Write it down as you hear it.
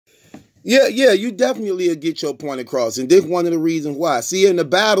Yeah, yeah, you definitely get your point across, and this one of the reasons why. See, in the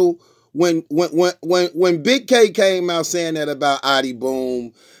battle, when Big K came out saying that about Adi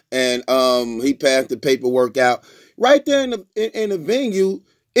Boom, and he passed the paperwork out right there in the venue,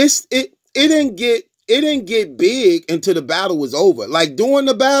 it didn't get big until the battle was over. Like during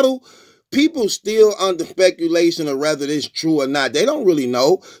the battle, people still under speculation of whether it's true or not. They don't really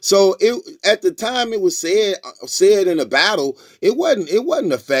know. So at the time it was said in the battle, it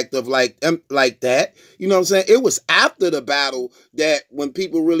wasn't effective like that. You know what I'm saying? It was after the battle that when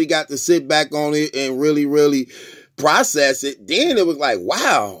people really got to sit back on it and really process it, then it was like,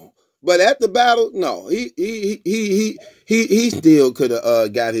 wow. But at the battle, no, he still could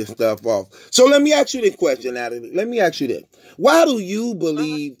have got his stuff off. So let me ask you this question, Natalie. Let me ask you this: why do you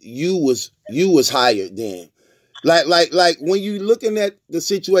believe you was hired then? Like when you looking at the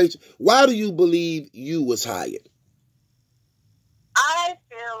situation, why do you believe you was hired? I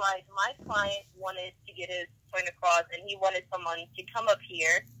feel like my client wanted to get his point across, and he wanted someone to come up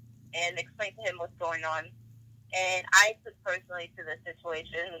here and explain to him what's going on. And I took personally to the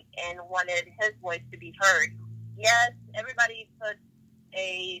situation and wanted his voice to be heard. Yes, everybody puts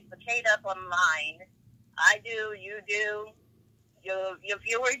a facade up online. I do, you do, your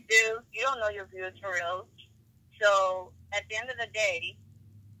viewers do. You don't know your viewers for real. So at the end of the day,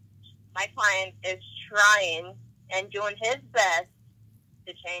 my client is trying and doing his best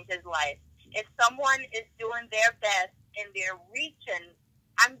to change his life. If someone is doing their best and they're reaching,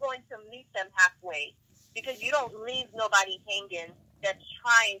 I'm going to meet them halfway. Because you don't leave nobody hanging that's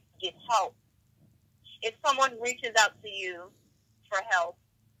trying to get help. If someone reaches out to you for help,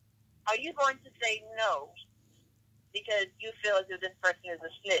 are you going to say no because you feel as if this person is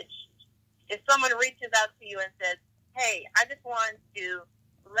a snitch? If someone reaches out to you and says, hey, I just want to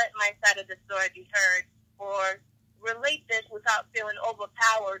let my side of the story be heard, or relate this without feeling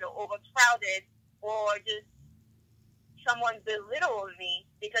overpowered or overcrowded, or just someone belittled me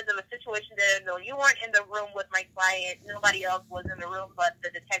because of a situation that I know. You weren't in the room with my client. Nobody else was in the room but the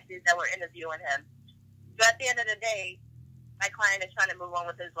detectives that were interviewing him. So at the end of the day, my client is trying to move on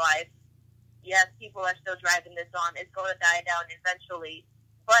with his life. Yes, people are still dragging this on. It's going to die down eventually.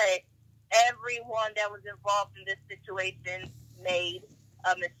 But everyone that was involved in this situation made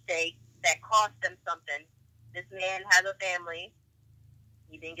a mistake that cost them something. This man has a family.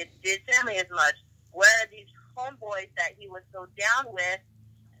 He didn't get to see his family as much. Where are these homeboys that he was so down with,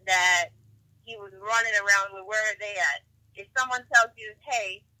 that he was running around with? Where are they at? If someone tells you,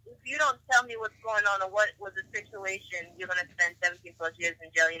 hey, if you don't tell me what's going on or what was the situation, you're going to spend 17 plus years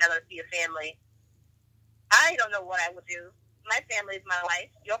in jail. You're not going to see your family. I don't know what I would do. My family is my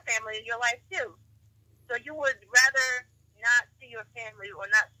life. Your family is your life too. So you would rather not see your family or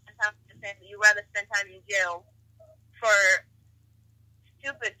not spend time with your family. You'd rather spend time in jail for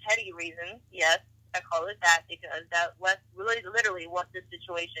stupid, petty reasons. Yes, I call it that because that was really literally what the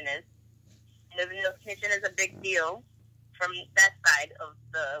situation is. And the snitching is a big deal from that side of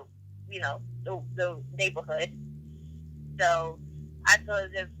the, the neighborhood. So I feel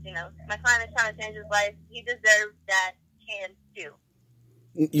as if, my client is trying to change his life. He deserves that chance too.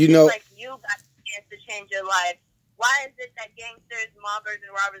 Just like you got the chance to change your life. Why is it that gangsters, mobbers,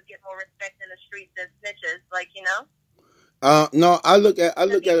 and robbers get more respect in the streets than snitches? No, I look at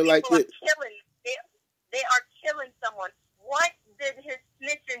it like this. They are killing someone. What did his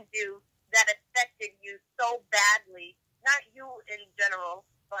snitching do that affected you so badly? Not you in general,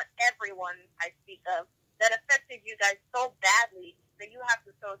 but everyone I speak of. That affected you guys so badly that you have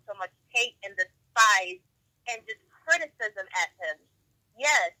to throw so much hate and despise and just criticism at him.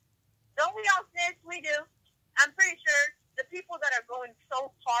 Yes. Don't we all snitch? We do. I'm pretty sure the people that are going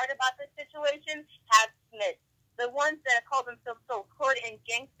so hard about this situation have snitched. The ones that call themselves so hood and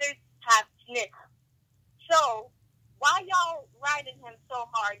gangsters have snitched. So, why y'all riding him so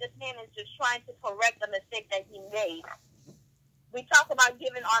hard? This man is just trying to correct the mistake that he made. We talk about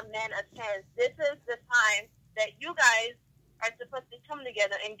giving our men a chance. This is the time that you guys are supposed to come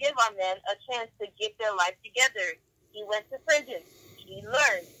together and give our men a chance to get their life together. He went to prison. He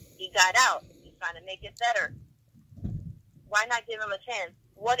learned. He got out. He's trying to make it better. Why not give him a chance?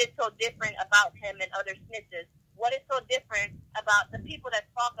 What is so different about him and other snitches? What is so different about the people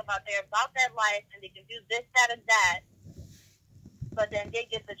that talk about they're about that life and they can do this, that, and that, but then they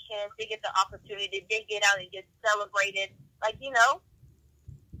get the chance, they get the opportunity, they get out and get celebrated. It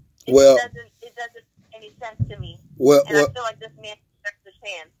doesn't make any sense to me. I feel like this man deserves a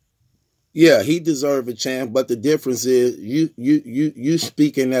chance. Yeah, he deserves a chance, but the difference is you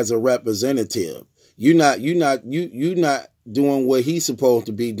speaking as a representative. You're not doing what he's supposed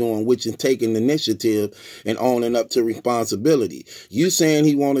to be doing, which is taking initiative and owning up to responsibility. You saying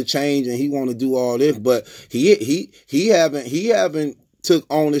he want to change and he want to do all this, but he haven't took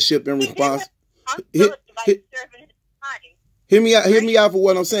ownership and responsibility. Hear me out for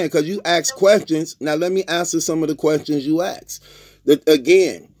what I'm saying, because you ask questions. Now let me answer some of the questions you asked.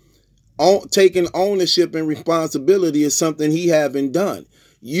 Again, taking ownership and responsibility is something he haven't done.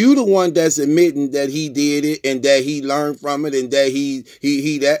 You the one that's admitting that he did it and that he learned from it and that he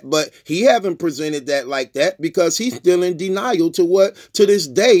that, but he haven't presented that like that because he's still in denial to this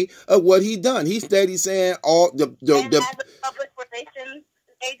day of what he done. He's steady saying all the as a public relations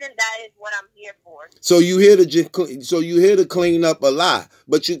agent, that is what I'm here for. So you here to clean up a lie,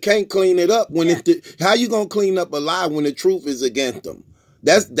 but you can't clean it up when how you gonna clean up a lie when the truth is against them?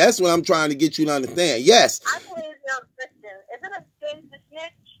 That's what I'm trying to get you to understand. Yes. I believe you're a Christian. Is it a sin to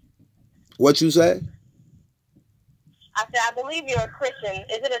snitch? What you say? I said, I believe you're a Christian.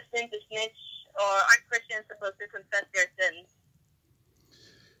 Is it a sin to snitch, or aren't Christians supposed to confess their sins?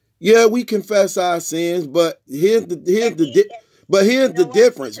 Yeah, we confess our sins, but here's the difference.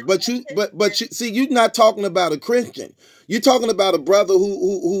 But you see, you're not talking about a Christian. You're talking about a brother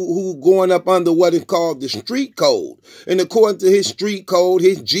who going up under what is called the street code. And according to his street code,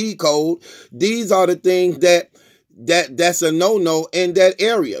 his G code, these are the things that's a no-no in that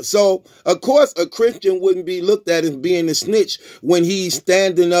area. So, of course, a Christian wouldn't be looked at as being a snitch when he's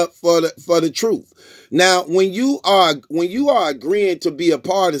standing up for the truth. Now, when you are agreeing to be a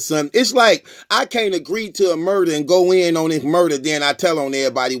part of something, it's like I can't agree to a murder and go in on this murder, then I tell on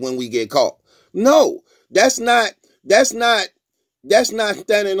everybody when we get caught. No, that's not standing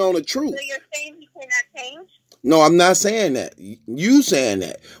on the truth. So you're saying he cannot change? No, I'm not saying that. You saying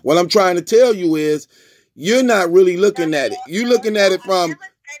that. What I'm trying to tell you is you're not really looking at it. You're looking at it from... I never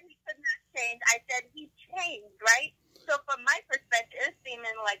said he could not change. I said he changed, right? So from my perspective, it's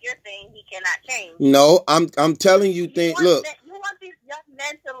seeming like you're saying he cannot change. No, I'm telling you things. Look. You want these young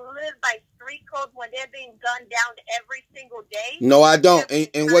men to live by street codes when they're being gunned down every single day? No, I don't.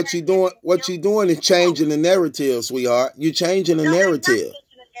 And what you're doing is changing the narrative, sweetheart. You're changing the narrative.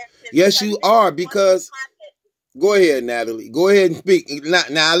 Yes, you are, because... Go ahead, Natalie. Go ahead and speak.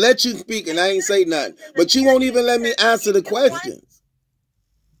 Now I let you speak and I ain't say nothing. But you won't even let me answer the questions.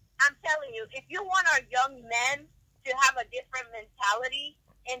 I'm telling you, if you want our young men to have a different mentality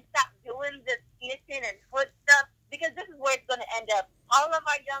and stop doing this snitching and hood stuff, because this is where it's going to end up. All of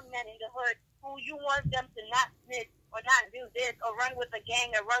our young men in the hood who you want them to not snitch or not do this or run with the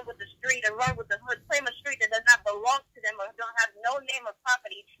gang or run with the street or run with the hood, claim a street that does not belong to them or don't have no name or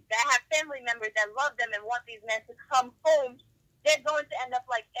property, that have family members that love them and want these men to come home, they're going to end up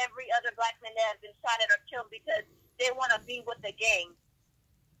like every other black man that has been shot at or killed because they want to be with the gang.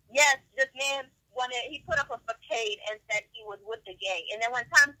 Yes, this man he put up a facade and said he was with the gang. And then when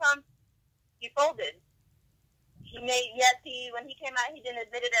time comes, he folded. When he came out, he didn't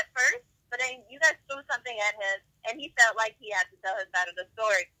admit it at first, but then you guys threw something at him, and he felt like he had to tell his side of the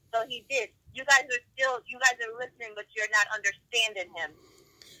story. So he did. You guys are listening, but you're not understanding him.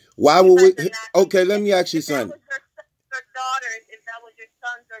 Why would we? Okay, let me ask you something. Your daughters, if that was your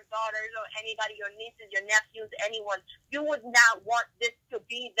sons or daughters or anybody, your nieces, your nephews, anyone, you would not want this to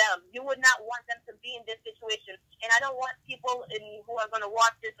be them. You would not want them to be in this situation. And I don't want people who are going to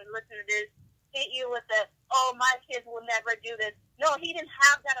watch this and listen to this hit you with the, oh, my kids will never do this. No, he didn't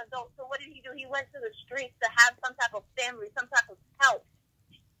have that adult. So what did he do? He went to the streets to have some type of family, some type of help.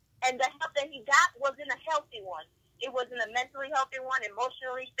 And the help that he got wasn't a healthy one. It wasn't a mentally healthy one,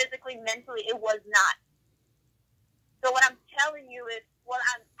 emotionally, physically, mentally. It was not. So what I'm telling you is, what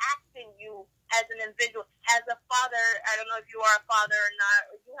I'm asking you as an individual, as a father, I don't know if you are a father or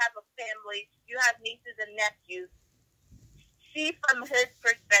not, or you have a family, you have nieces and nephews, see from his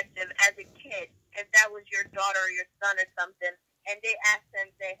perspective as a kid, if that was your daughter or your son or something, and they ask him,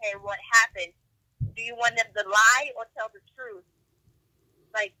 say, hey, what happened? Do you want them to lie or tell the truth?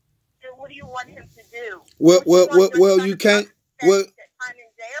 Like, what do you want him to do? Well, you can't. Well, time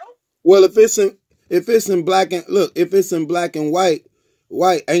in jail? Well, if it's in black and white,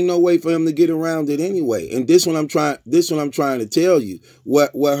 ain't no way for him to get around it anyway. And this one I'm trying to tell you.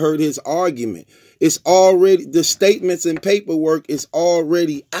 What hurt his argument? It's already, the statements and paperwork is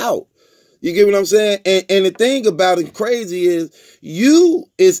already out. You get what I'm saying? And the thing about it crazy is you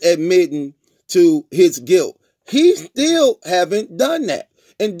is admitting to his guilt. He still haven't done that.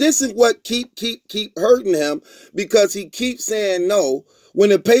 And this is what keep hurting him, because he keeps saying no when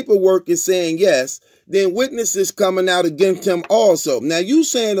the paperwork is saying yes. Then witnesses coming out against him also. Now you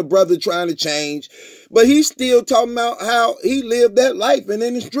saying the brother trying to change, but he's still talking about how he lived that life and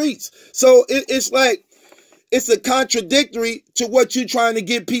in the streets. So it's like, it's a contradictory to what you're trying to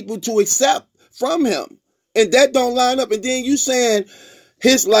get people to accept from him. And that don't line up. And then you saying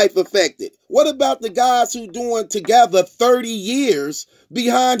his life affected. What about the guys who doing together 30 years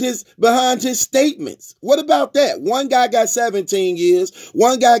behind his statements? What about that? One guy got 17 years.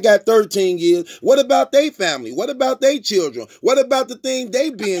 One guy got 13 years. What about their family? What about their children? What about the thing they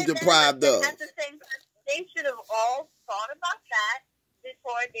being deprived of? At the same time, they should have all thought about that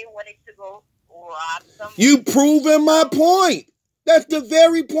before they wanted to go rob someone. You proving my point. That's the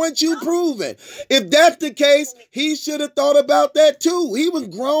very point you proving. If that's the case, he should have thought about that too. He was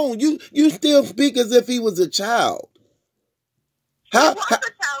grown. You still speak as if he was a child. He was a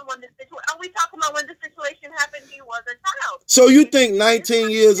child when the situation. Are we talking about when the situation happened? He was a child. So you think 19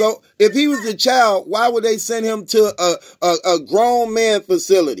 years old? If he was a child, why would they send him to a grown man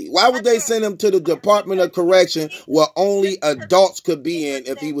facility? Why would they send him to the Department of Correction where only adults could be in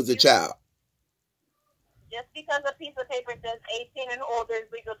if he was a child? Just because a piece of paper says 18 and older is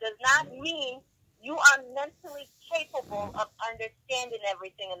legal does not mean you are mentally capable of understanding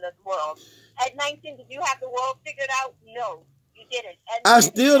everything in this world. At 19, did you have the world figured out? No, you didn't. I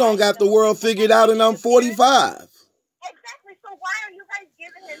still don't got the world figured out, and I'm 45. Exactly. So why are you guys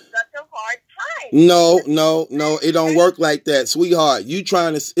giving him such a hard time? No. It don't work like that, sweetheart.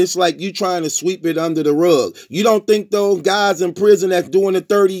 It's like you trying to sweep it under the rug. You don't think those guys in prison that's doing the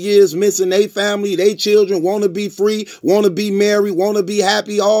 30 years, missing their family, their children, want to be free, want to be married, want to be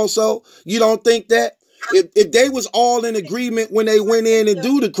happy also? You don't think that? If they was all in agreement when they went in and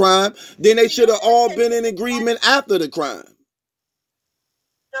do the crime, then they should have all been in agreement after the crime.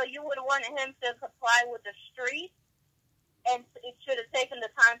 So you would have wanted him to comply with the street? And it should have taken the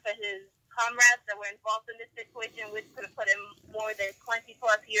time for his comrades that were involved in this situation, which could have put him more than 20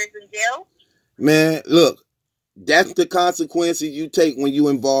 plus years in jail. Man, look, that's the consequences you take when you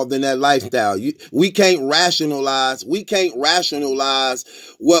involved in that lifestyle. We can't rationalize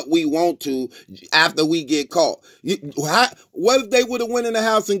what we want to after we get caught. What if they would have went in the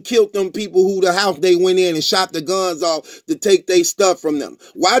house and killed them people who the house they went in and shot the guns off to take their stuff from them?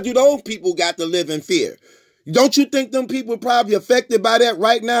 Why do those people got to live in fear? Don't you think them people probably affected by that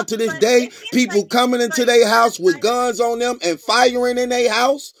right now to this day? People coming into their house with guns on them and firing in their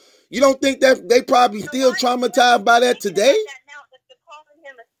house? You don't think that they probably still traumatized by that today? Now, but you're calling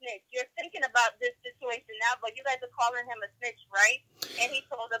him a snitch. You're thinking about this situation now, but you guys are calling him a snitch, right? And he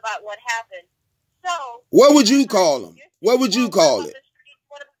told about what happened. So, what would you call him? What would you call it?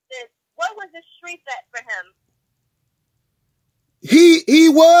 What was the street that for him? He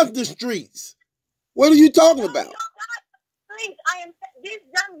was the streets. What are you talking about? These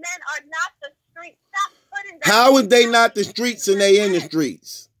young men are not the streets. Stop putting them. How is they not the streets and they in the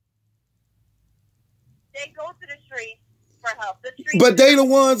streets? They go to the streets for help. But they the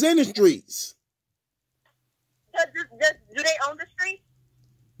ones in the streets. Do they own the streets?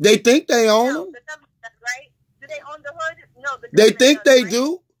 They think they own them. Right? Do they own the hood? No. They think they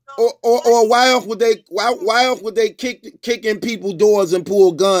do. Or why else would they kick in people's doors and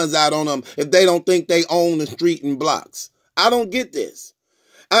pull guns out on them if they don't think they own the street and blocks? I don't get this.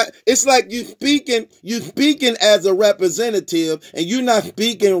 It's like you speaking as a representative and you're not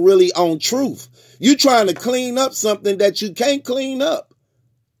speaking really on truth. You trying to clean up something that you can't clean up.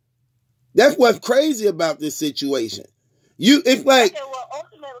 That's what's crazy about this situation. It's like, okay, well,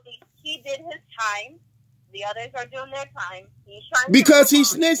 ultimately he did his time. The others are doing their time. He's trying because he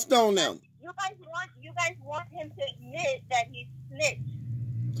snitched on them. You guys want him to admit that he snitched.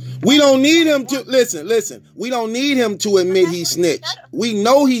 We don't need him to listen. We don't need him to admit he snitched. We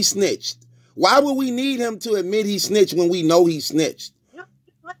know he snitched. Why would we need him to admit he snitched when we know he snitched? You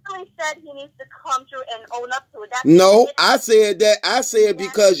literally said he needs to come through and own up to it. No, I said that. I said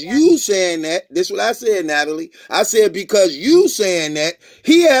because you saying that. This is what I said, Natalie. I said because you saying that,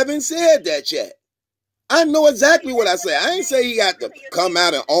 he haven't said that yet. I know exactly what I said. I ain't say he got to come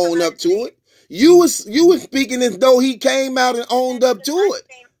out and own up to it. You was speaking as though he came out and owned up to it.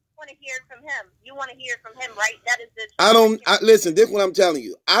 You want to hear from him. You want to hear from him, right? That is the listen, this is what I'm telling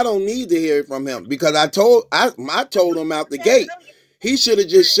you. I don't need to hear it from him because I told him out the gate. He should have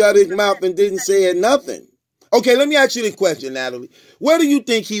just shut his mouth and didn't say nothing. Okay, let me ask you this question, Natalie. Where do you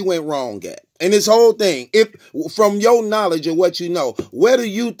think he went wrong at? And this whole thing, if from your knowledge of what you know, where do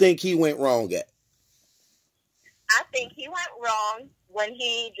you think he went wrong at? I think he went wrong when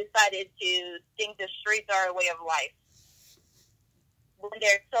he decided to think the streets are a way of life. When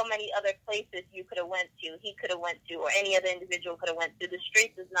there's so many other places you could have went to, he could have went to, or any other individual could have went to. The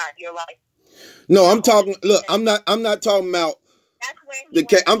streets is not your life. No, I'm talking. Look, I'm not talking about. That's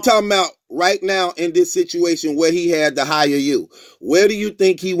where I'm talking about right now in this situation where he had to hire you. Where do you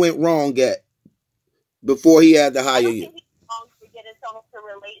think he went wrong at? before he had to hire I don't you. think he's wrong for getting someone to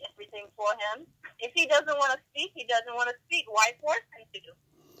relate everything for him. If he doesn't want to speak, he doesn't want to speak. Why force him to?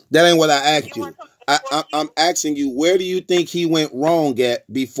 That ain't what I asked you. I'm asking you, where do you think he went wrong at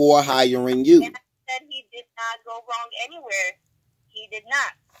before hiring you? And I said he did not go wrong anywhere. He did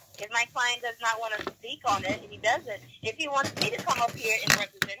not. If my client does not want to speak on it, he doesn't. If he wants me to come up here and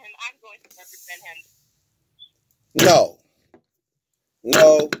represent him, I'm going to represent him. No.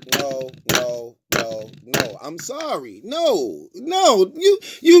 No. I'm sorry. No.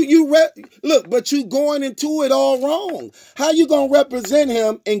 Look, but you going into it all wrong. How you gonna represent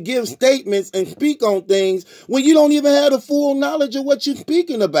him and give statements and speak on things when you don't even have the full knowledge of what you're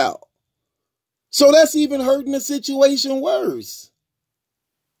speaking about? So that's even hurting the situation worse.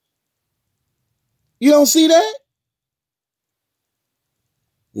 You don't see that?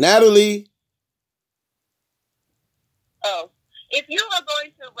 Natalie. Oh. If you are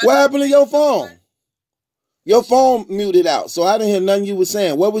going to... What happened to your phone? Your phone muted out, so I didn't hear nothing you were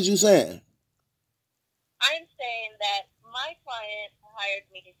saying. What was you saying? I'm saying that my client hired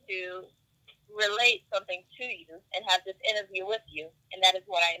me to relate something to you and have this interview with you, and that is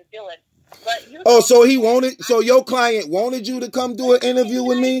what I am doing. But you so your client wanted you to come do an interview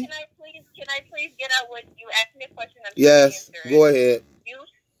with me? Can I please get out what you asked me a question? Yes, go ahead. You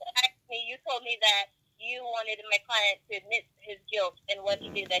asked me, you told me that you wanted my client to admit his guilt and what he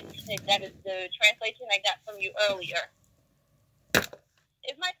did. That is the translation I got from you earlier.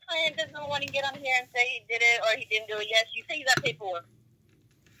 If my client doesn't want to get on here and say he did it or he didn't do it, yes, you say you got paperwork.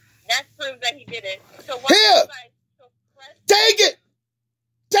 That proves that he did it. So why here, take it.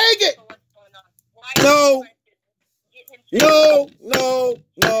 Take it. No.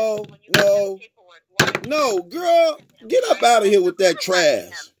 No, girl, get up out of here with that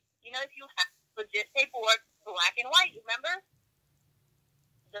trash. You know, if you have legit paperwork, black and white, remember?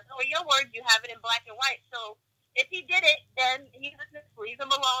 Those are your words, you have it in black and white. So if he did it, then he just leave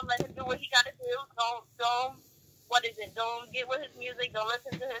him alone, let him do what he got to do. Don't get with his music, don't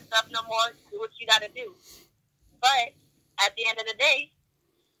listen to his stuff no more, do what you got to do. But at the end of the day,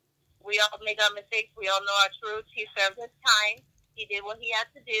 we all make our mistakes, we all know our truth. He served his time, he did what he had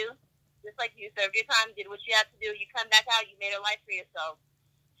to do. Just like you served your time, did what you had to do, you come back out, you made a life for yourself.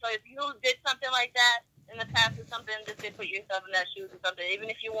 So if you did something like that in the past or something, just to put yourself in that shoes or something,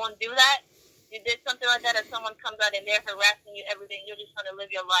 even if you won't do that, you did something like that, if someone comes out and they're harassing you, everything, you're just trying to live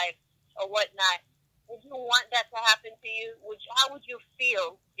your life or whatnot. Would you want that to happen to you? How would you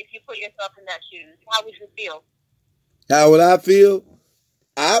feel if you put yourself in that shoes? How would you feel? How would I feel?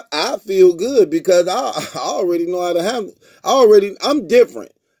 I feel good because I already know how to handle it. I'm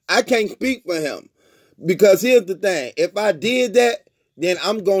different. I can't speak for him. Because here's the thing. If I did that, then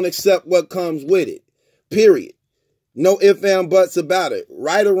I'm going to accept what comes with it. Period. No ifs, ands, buts about it.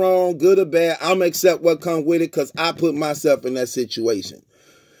 Right or wrong, good or bad, I'm going to accept what comes with it because I put myself in that situation.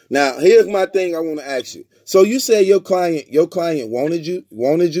 Now, here's my thing I want to ask you. So you say your client wanted you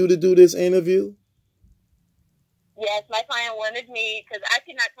to do this interview? Yes, my client wanted me because I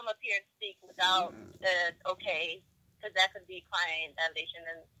cannot come up here and speak without okay, because that could be client violation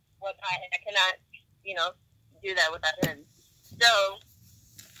and I cannot, do that without him. So, on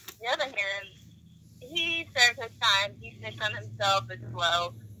the other hand, he served his time. He snitched on himself as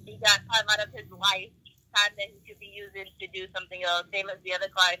well. He got time out of his life, time that he could be using to do something else, same as the other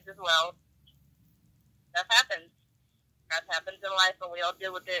clients as well. That happens. That happens in life, and we all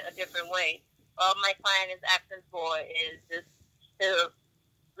deal with it a different way. All my client is asking for is just to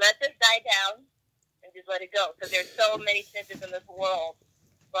let this die down and just let it go. Because there's so many snitches in this world.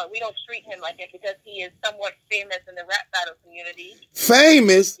 But we don't treat him like it because he is somewhat famous in the rap battle community.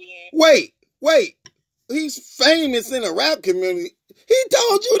 Famous? Wait. He's famous in the rap community. He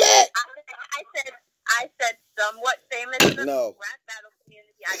told you that? I said somewhat famous in the rap battle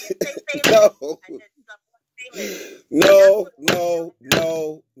community. I didn't say famous. No. I said somewhat famous.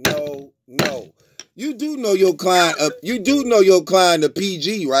 No. You do know your client. You do know your client a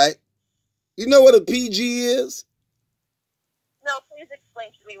PG, right? You know what a PG is? No, please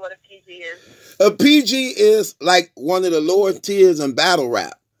explain to me what a PG is. A PG is like one of the lower tiers in battle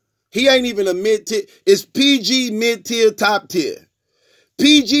rap. He ain't even a mid-tier. It's PG, mid-tier, top tier.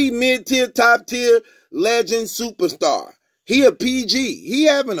 PG, mid-tier, top tier, legend, superstar. He a PG. He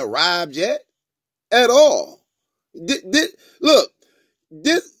haven't arrived yet at all. Regardless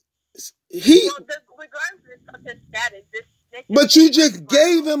of his status, but you just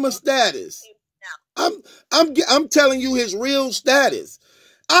gave him a status. I'm telling you his real status.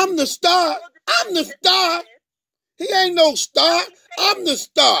 I'm the star. He ain't no star. I'm the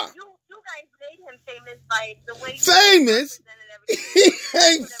star. You guys made him famous by the way famous? He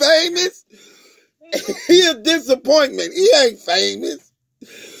ain't famous. He He a disappointment. He ain't famous.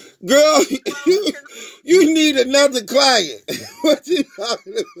 Girl, you need another client. What you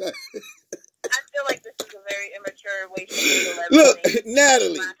talking about? I feel like this is a very immature way to handle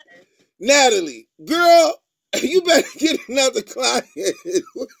everything. Look, Natalie, girl, you better get another client.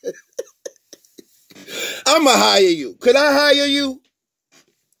 I'ma hire you. Could I hire you?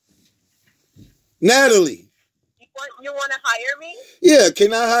 Natalie. You want to hire me? Yeah,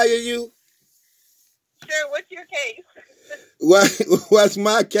 can I hire you? Sure, what's your case? What's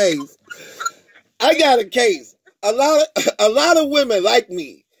my case? I got a case. A lot of women like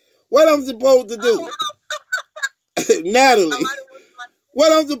me. What I'm supposed to do? Natalie.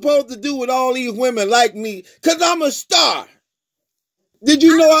 What I'm supposed to do with all these women like me? Cause I'm a star. Did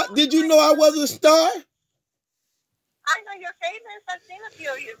you know I was a star? I know you're famous. I've seen a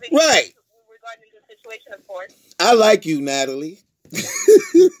few of your videos. Right. Regarding the situation, of course. I like you, Natalie. I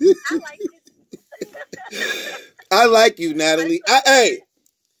like you. I like you, Natalie. Hey,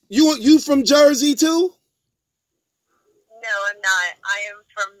 you from Jersey too? No, I'm not. I am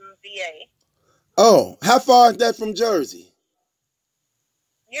from VA. Oh, how far is that from Jersey?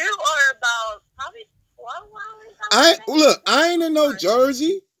 You are about probably 12 hours. I ain't in no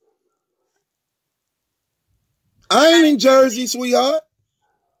Jersey. I ain't in Jersey, sweetheart.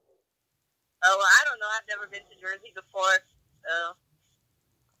 Oh, well, I don't know. I've never been to Jersey before. So.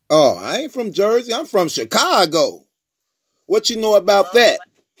 Oh, I ain't from Jersey. I'm from Chicago. What you know about that?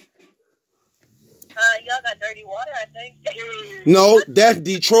 Y'all got dirty water, I think. No, that's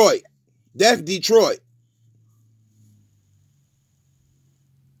Detroit. That's Detroit.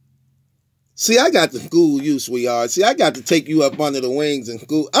 See, I got to school you, sweetheart. See, I got to take you up under the wings and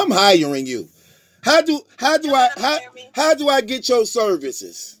school. I'm hiring you. How do I get your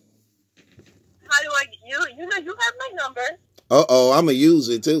services? How do I get you? You know you have my number. Uh-oh, I'm a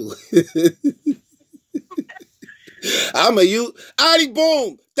user too. I'm a use. Artie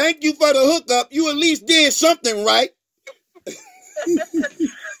Boom, thank you for the hookup. You at least did something right.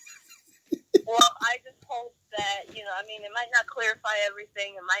 Well, I just hope that, I mean, it might not clarify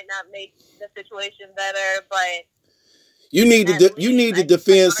everything. It might not make the situation better, but you need to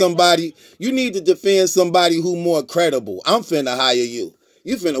defend somebody. You need to defend somebody who more credible. I'm finna hire you.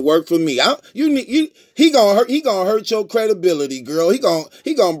 You finna work for me. He gonna hurt your credibility, girl.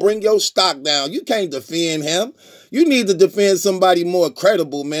 He gonna bring your stock down. You can't defend him. You need to defend somebody more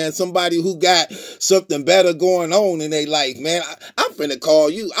credible, man. Somebody who got something better going on in their life, man. I'm finna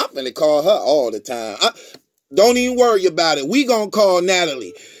call you. I'm finna call her all the time. Don't even worry about it. We gonna call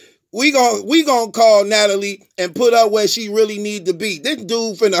Natalie. We gonna call Natalie and put her where she really need to be. This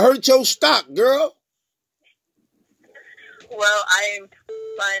dude finna hurt your stock, girl. Well, I am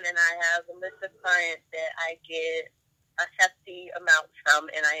fine, and I have a list of clients that I get a hefty amount from,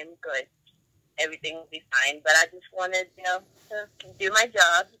 and I am good. Everything will be fine, but I just wanted, to do my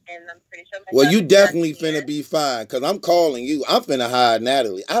job, and I'm pretty sure my job you is definitely done here. finna be fine, because I'm calling you. I'm finna hire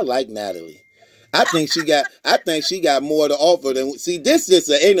Natalie. I like Natalie. I think she got more to offer than. See, this is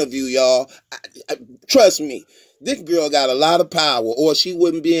an interview, y'all. Trust me. This girl got a lot of power, or she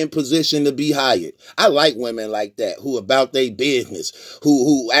wouldn't be in position to be hired. I like women like that, who about their business,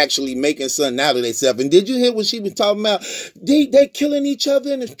 who actually making something out of themselves. And did you hear what she was talking about? They killing each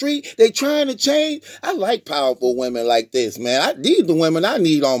other in the street. They trying to change. I like powerful women like this, man. These the women I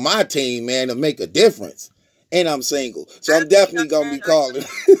need on my team, man, to make a difference. And I'm single, so I'm definitely gonna be calling.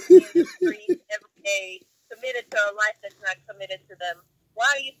 Every day, committed to a life that's not committed to them. Why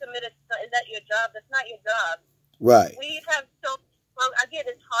are you committed to? Is that your job? That's not your job. Right. We have I get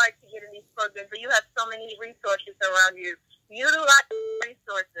it's hard to get in these programs, but you have so many resources around you. Utilize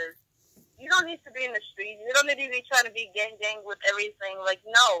resources. You don't need to be in the streets. You don't need to be trying to be gang with everything. Like,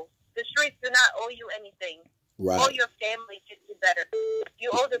 no. The streets do not owe you anything. Right. You owe your family to do better.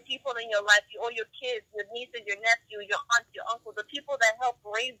 You owe the people in your life. You owe your kids, your nieces, your nephew, your aunt, your uncle, the people that help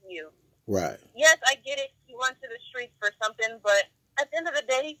raise you. Right. Yes, I get it. You went to the streets for something, but at the end of the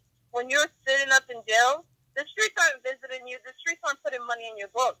day, when you're sitting up in jail, the streets aren't visiting you. The streets aren't putting money in your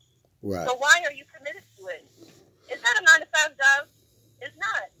books. Right. So why are you committed to it? Is that a 9-to-5 job? It's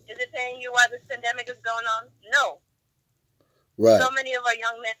not. Is it paying you while this pandemic is going on? No. Right. So many of our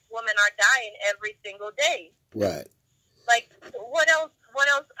young men and women are dying every single day. Right. Like, what else?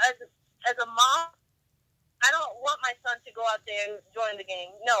 As a mom, I don't want my son to go out there and join the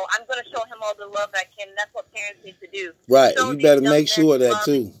gang. No, I'm going to show him all the love I can. That's what parents need to do. Right. Show You better these make young sure of men that love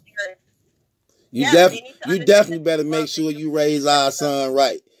too. and care. You Yeah, definitely better make sure you raise our son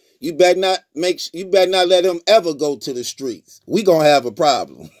right. You better not let him ever go to the streets. We gonna have a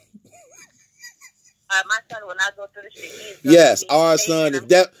problem. My son will not go through the street. Yes, our son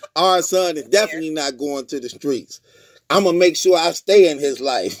is definitely not going to the streets. I'm gonna make sure I stay in his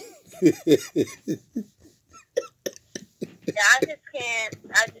life. Yeah, I just can't.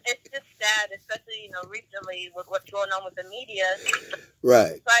 It's just sad, especially recently with what's going on with the media.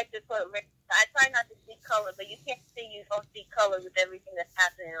 Right. I try not to see color, but you can't say you don't see color with everything that's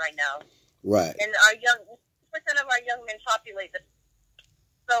happening right now. Right. And our 50% of our young men populate the.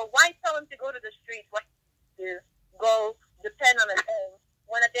 So why tell them to go to the streets? Why to go depend on a thing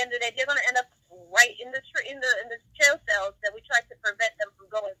when at the end of the day they're going to end up right in the jail cells that we tried to prevent them from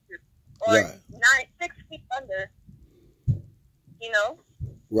going to, or right. 6 feet under.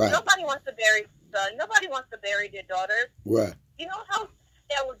 Right. Nobody wants to bury their son. Nobody wants to bury their daughters. Right. You know how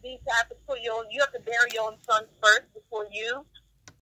that would be to have to you have to bury your own son first before you